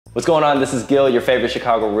What's going on? This is Gil, your favorite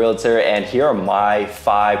Chicago realtor, and here are my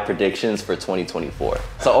 5 predictions for 2024.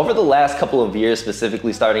 So over the last couple of years,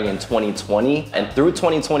 specifically starting in 2020 and through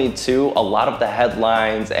 2022, a lot of the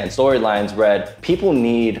headlines and storylines read, people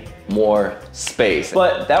need more space.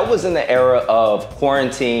 But that was in the era of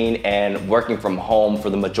quarantine and working from home for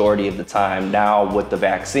the majority of the time. Now with the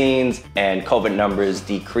vaccines and COVID numbers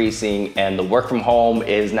decreasing and the work from home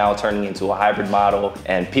is now turning into a hybrid model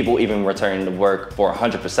and people even returning to work for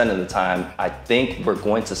 100% of the time, I think we're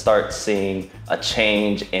going to start seeing a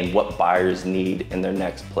change in what buyers need in their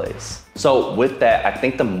next place. So with that, I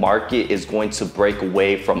think the market is going to break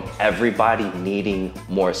away from everybody needing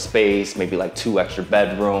more space, maybe like 2 extra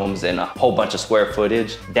bedrooms and a whole bunch of square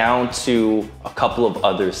footage, down to a couple of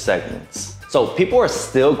other segments. So people are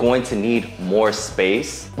still going to need more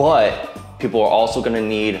space, but people are also gonna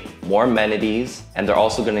need more amenities, and they're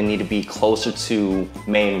also gonna need to be closer to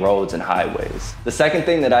main roads and highways. The second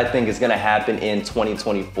thing that I think is gonna happen in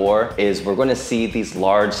 2024 is we're gonna see these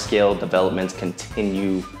large-scale developments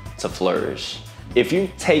continue to flourish. If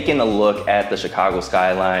you've taken a look at the Chicago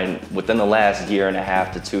skyline within the last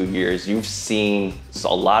 1.5 to 2 years, you've seen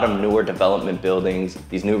a lot of newer development buildings,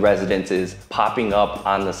 these new residences popping up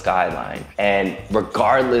on the skyline. And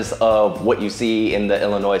regardless of what you see in the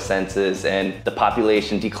Illinois census and the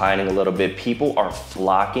population declining a little bit, people are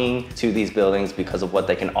flocking to these buildings because of what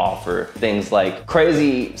they can offer. Things like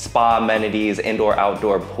crazy spa amenities,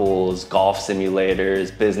 indoor-outdoor pools, golf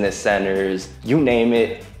simulators, business centers, you name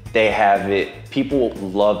it, they have it. People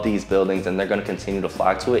love these buildings and they're gonna continue to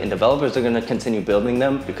flock to it, and developers are gonna continue building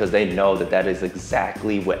them because they know that that is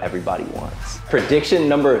exactly what everybody wants. Prediction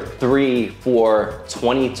number 3 for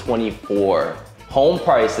 2024. Home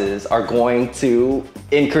prices are going to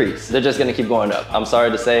increase. They're just gonna keep going up. I'm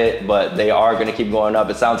sorry to say it, but they are gonna keep going up.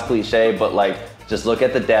 It sounds cliche, but like, just look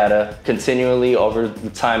at the data. Continually over the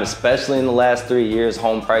time, especially in the last 3 years,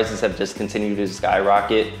 home prices have just continued to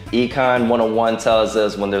skyrocket. Econ 101 tells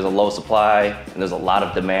us when there's a low supply and there's a lot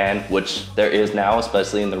of demand, which there is now,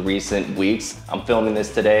 especially in the recent weeks. I'm filming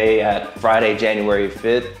this today at Friday, January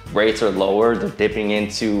 5th. Rates are lower. They're dipping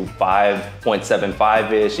into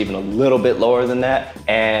 5.75-ish, even a little bit lower than that.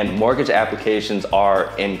 And mortgage applications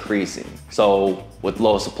are increasing. So with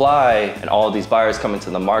low supply and all of these buyers coming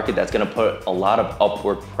to the market, that's gonna put a lot of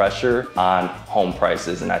upward pressure on home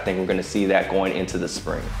prices. And I think we're gonna see that going into the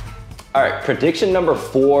spring. All right, prediction number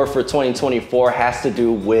 4 for 2024 has to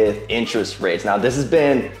do with interest rates. Now, this has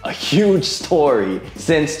been a huge story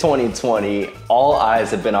since 2020. All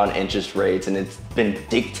eyes have been on interest rates, and it's been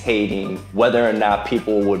dictating whether or not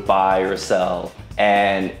people would buy or sell.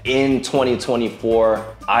 And in 2024,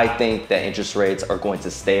 I think that interest rates are going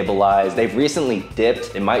to stabilize. They've recently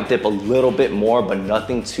dipped. It might dip a little bit more, but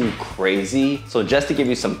nothing too crazy. So just to give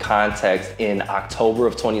you some context, in October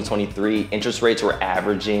of 2023, interest rates were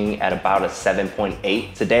averaging at about a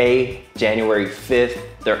 7.8. Today, January 5th,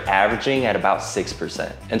 they're averaging at about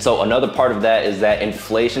 6%. And so another part of that is that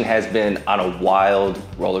inflation has been on a wild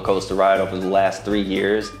roller coaster ride over the last 3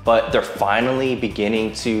 years, but they're finally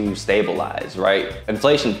beginning to stabilize, right?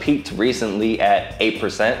 Inflation peaked recently at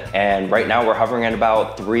 8%, and right now we're hovering at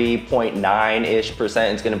about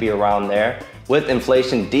 3.9-ish%. It's gonna be around there. With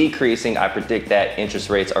inflation decreasing, I predict that interest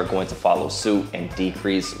rates are going to follow suit and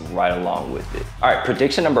decrease right along with it. All right,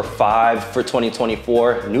 prediction number 5 for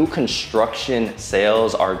 2024, new construction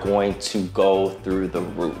sales are going to go through the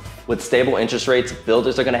roof. With stable interest rates,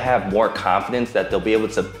 builders are gonna have more confidence that they'll be able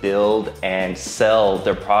to build and sell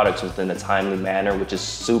their products within a timely manner, which is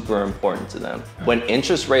super important to them. When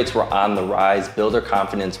interest rates were on the rise, builder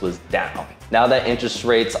confidence was down. Now that interest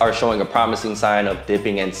rates are showing a promising sign of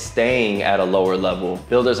dipping and staying at a lower level,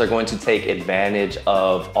 builders are going to take advantage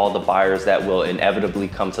of all the buyers that will inevitably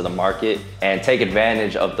come to the market and take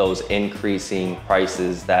advantage of those increasing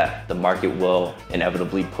prices that the market will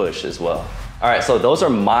inevitably push as well. All right, so those are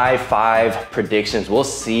my 5 predictions. We'll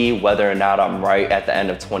see whether or not I'm right at the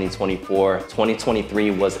end of 2024.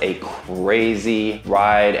 2023 was a crazy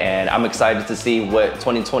ride, and I'm excited to see what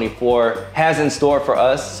 2024 has in store for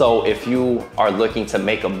us. So if you are looking to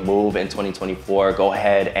make a move in 2024, go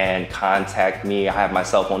ahead and contact me. I have my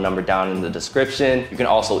cell phone number down in the description. You can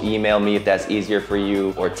also email me if that's easier for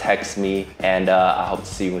you, or text me, and I hope to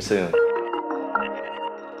see you soon.